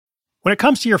When it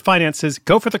comes to your finances,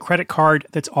 go for the credit card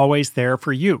that's always there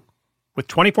for you. With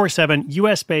 24/7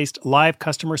 US-based live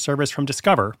customer service from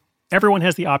Discover, everyone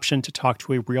has the option to talk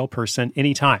to a real person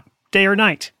anytime, day or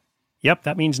night. Yep,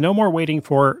 that means no more waiting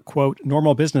for, quote,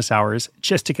 normal business hours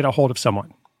just to get a hold of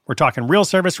someone. We're talking real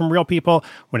service from real people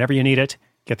whenever you need it.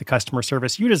 Get the customer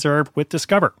service you deserve with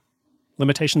Discover.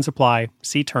 Limitations apply.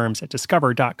 See terms at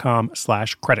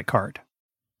discover.com/creditcard.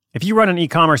 If you run an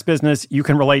e-commerce business, you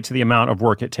can relate to the amount of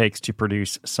work it takes to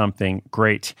produce something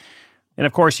great. And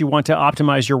of course, you want to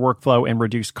optimize your workflow and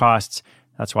reduce costs.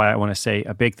 That's why I want to say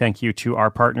a big thank you to our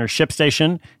partner,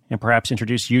 ShipStation, and perhaps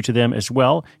introduce you to them as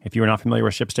well. If you are not familiar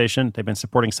with ShipStation, they've been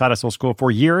supporting Side Hustle School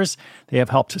for years. They have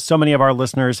helped so many of our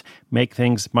listeners make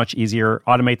things much easier,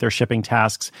 automate their shipping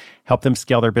tasks, help them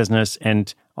scale their business,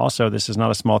 and also, this is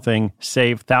not a small thing,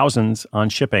 save thousands on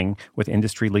shipping with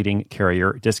industry-leading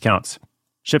carrier discounts.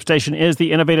 ShipStation is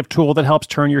the innovative tool that helps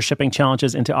turn your shipping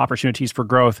challenges into opportunities for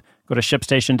growth. Go to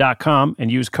ShipStation.com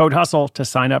and use code HUSTLE to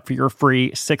sign up for your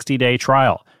free 60-day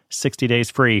trial. 60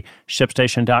 days free.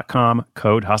 ShipStation.com,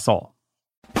 code HUSTLE.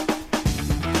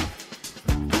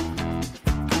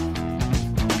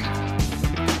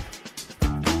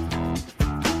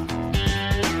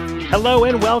 Hello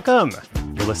and welcome.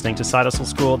 You're listening to Side Hustle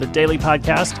School, the daily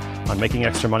podcast on making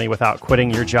extra money without quitting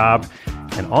your job.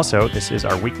 And also, this is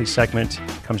our weekly segment.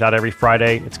 It comes out every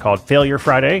Friday. It's called Failure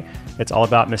Friday. It's all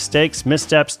about mistakes,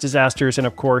 missteps, disasters, and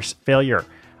of course, failure.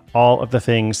 All of the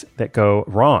things that go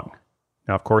wrong.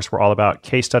 Now, of course, we're all about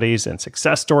case studies and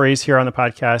success stories here on the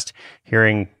podcast,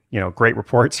 hearing great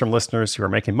reports from listeners who are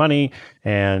making money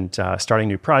and starting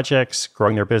new projects,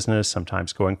 growing their business,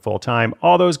 sometimes going full-time,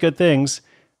 all those good things.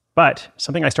 But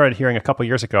something I started hearing a couple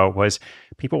years ago was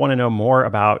people want to know more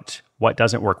about what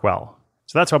doesn't work well.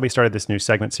 So that's why we started this new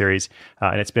segment series,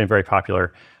 and it's been very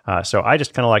popular. So I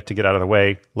just kind of like to get out of the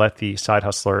way, let the side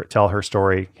hustler tell her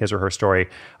story, his or her story.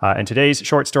 And today's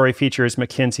short story features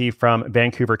Mackenzie from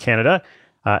Vancouver, Canada.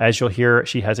 As you'll hear,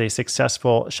 she has a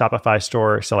successful Shopify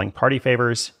store selling party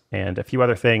favors and a few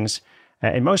other things.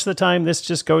 And most of the time, this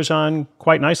just goes on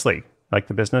quite nicely. Like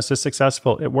the business is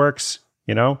successful, it works,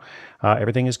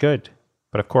 everything is good.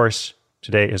 But of course,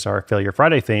 today is our Failure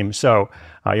Friday theme, so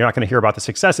you're not going to hear about the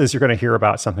successes, you're going to hear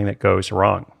about something that goes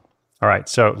wrong. All right,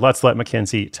 so let's let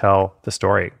Mackenzie tell the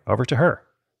story. Over to her.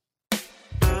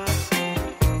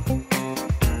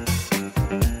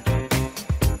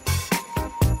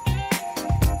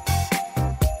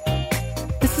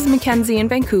 This is Mackenzie in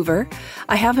Vancouver.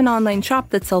 I have an online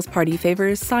shop that sells party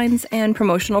favors, signs, and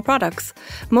promotional products.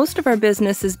 Most of our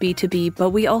business is B2B, but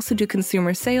we also do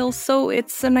consumer sales, so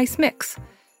it's a nice mix.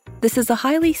 This is a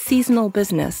highly seasonal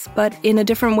business, but in a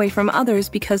different way from others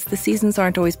because the seasons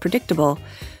aren't always predictable.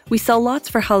 We sell lots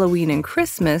for Halloween and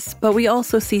Christmas, but we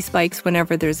also see spikes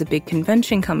whenever there's a big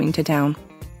convention coming to town.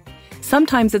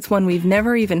 Sometimes it's one we've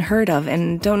never even heard of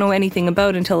and don't know anything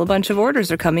about until a bunch of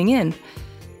orders are coming in.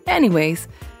 Anyways,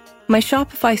 my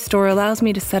Shopify store allows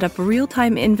me to set up a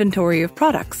real-time inventory of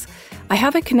products. I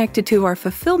have it connected to our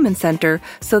fulfillment center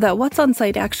so that what's on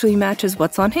site actually matches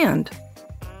what's on hand.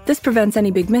 This prevents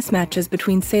any big mismatches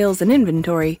between sales and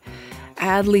inventory.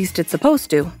 At least it's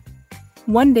supposed to.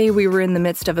 One day we were in the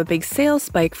midst of a big sales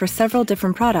spike for several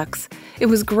different products. It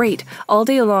was great. All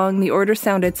day long, the order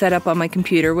sound I'd set up on my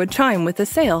computer would chime with a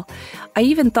sale. I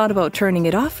even thought about turning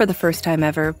it off for the first time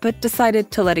ever, but decided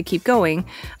to let it keep going.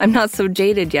 I'm not so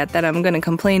jaded yet that I'm going to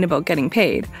complain about getting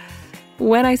paid.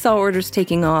 When I saw orders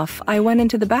taking off, I went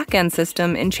into the back-end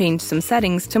system and changed some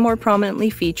settings to more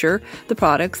prominently feature the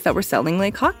products that were selling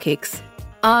like hotcakes.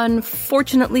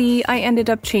 Unfortunately, I ended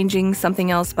up changing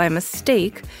something else by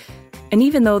mistake. And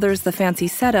even though there's the fancy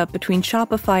setup between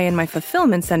Shopify and my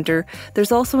fulfillment center,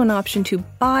 there's also an option to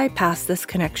bypass this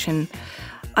connection.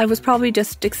 I was probably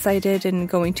just excited and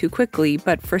going too quickly,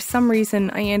 but for some reason,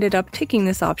 I ended up taking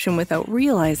this option without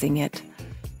realizing it.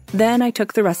 Then I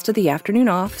took the rest of the afternoon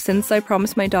off since I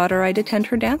promised my daughter I'd attend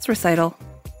her dance recital.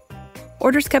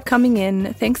 Orders kept coming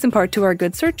in, thanks in part to our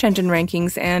good search engine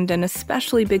rankings and an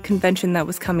especially big convention that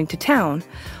was coming to town.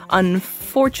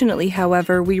 Unfortunately,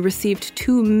 however, we received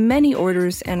too many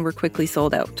orders and were quickly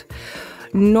sold out.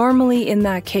 Normally, in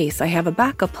that case, I have a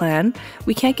backup plan.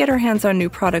 We can't get our hands on new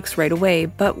products right away,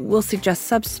 but we'll suggest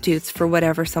substitutes for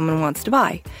whatever someone wants to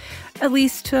buy. At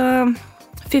least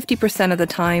 50% of the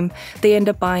time, they end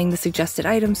up buying the suggested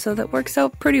item, so that works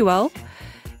out pretty well.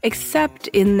 Except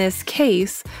in this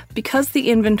case, because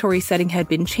the inventory setting had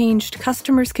been changed,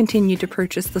 customers continued to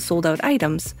purchase the sold-out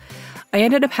items. I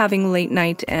ended up having late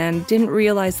night and didn't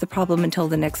realize the problem until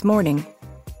the next morning.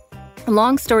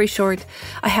 Long story short,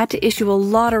 I had to issue a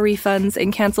lot of refunds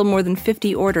and cancel more than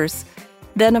 50 orders.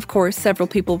 Then, of course, several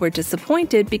people were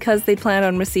disappointed because they planned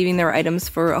on receiving their items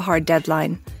for a hard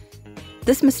deadline.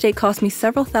 This mistake cost me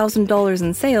several $1,000s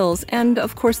in sales and,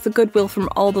 of course, the goodwill from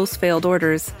all those failed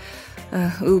orders.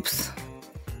 Oops.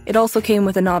 It also came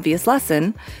with an obvious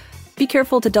lesson. Be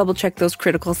careful to double-check those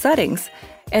critical settings.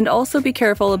 And also be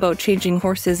careful about changing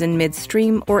horses in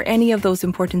midstream or any of those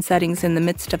important settings in the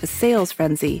midst of a sales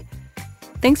frenzy.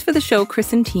 Thanks for the show,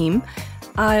 Chris and team.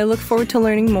 I look forward to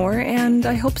learning more, and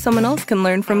I hope someone else can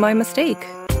learn from my mistake.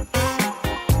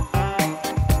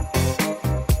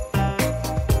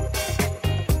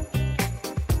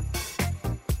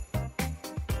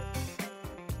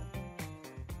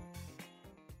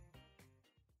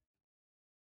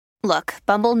 Look,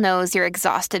 Bumble knows you're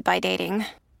exhausted by dating.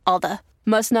 All the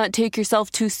must not take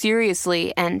yourself too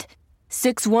seriously and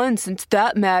 6'1" since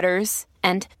that matters.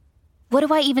 And what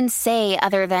do I even say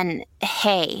other than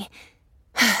hey?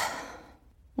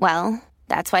 Well,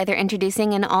 that's why they're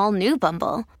introducing an all-new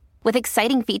Bumble with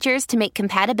exciting features to make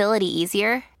compatibility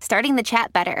easier, starting the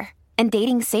chat better, and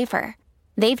dating safer.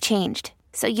 They've changed,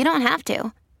 so you don't have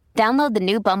to. Download the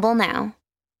new Bumble now.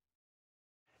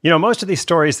 You know, most of these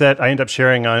stories that I end up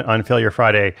sharing on Failure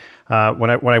Friday, when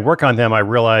I work on them, I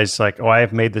realize I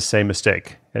have made the same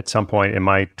mistake at some point in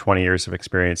my 20 years of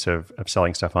experience of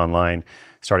selling stuff online,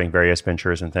 starting various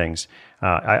ventures and things.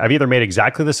 I've either made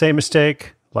exactly the same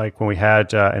mistake, like when we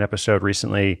had an episode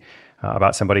recently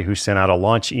about somebody who sent out a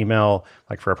launch email,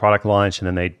 for a product launch, and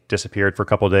then they disappeared for a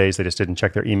couple of days. They just didn't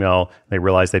check their email. They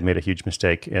realized they'd made a huge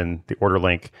mistake in the order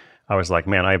link. I was like,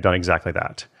 man, I have done exactly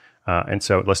that. And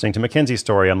so listening to Mackenzie's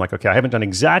story, I'm like, okay, I haven't done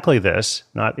exactly this,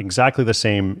 not exactly the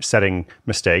same setting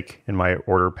mistake in my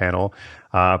order panel,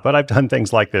 but I've done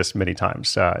things like this many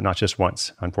times, not just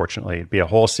once, unfortunately. It'd be a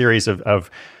whole series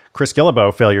of Chris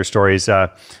Guillebeau failure stories,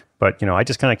 but I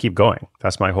just kind of keep going.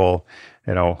 That's my whole,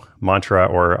 mantra,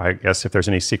 or I guess if there's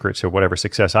any secret to whatever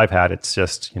success I've had, it's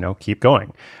just, keep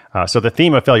going. So the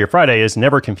theme of Failure Friday is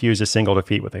never confuse a single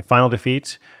defeat with a final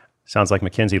defeat. Sounds like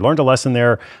Mackenzie learned a lesson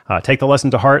there. Take the lesson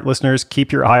to heart, listeners.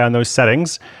 Keep your eye on those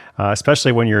settings,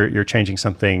 especially when you're changing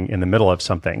something in the middle of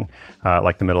something,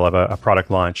 like the middle of a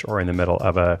product launch or in the middle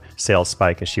of a sales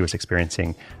spike as she was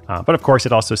experiencing. But of course,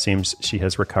 it also seems she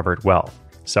has recovered well.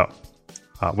 So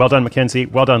well done, Mackenzie.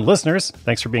 Well done, listeners.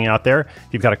 Thanks for being out there.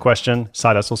 If you've got a question,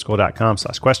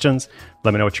 sidehustleschool.com/questions.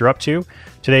 Let me know what you're up to.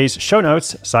 Today's show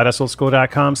notes,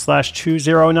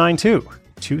 sidehustleschool.com/2092.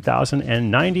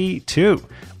 2092.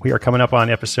 We are coming up on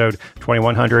episode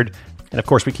 2100. And of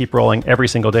course, we keep rolling every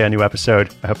single day a new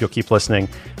episode. I hope you'll keep listening.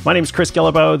 My name is Chris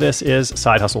Guillebeau. This is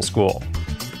Side Hustle School.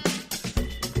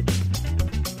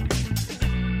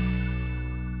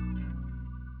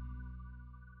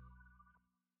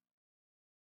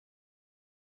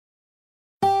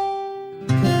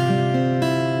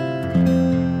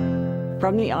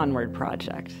 From the Onward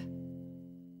Project.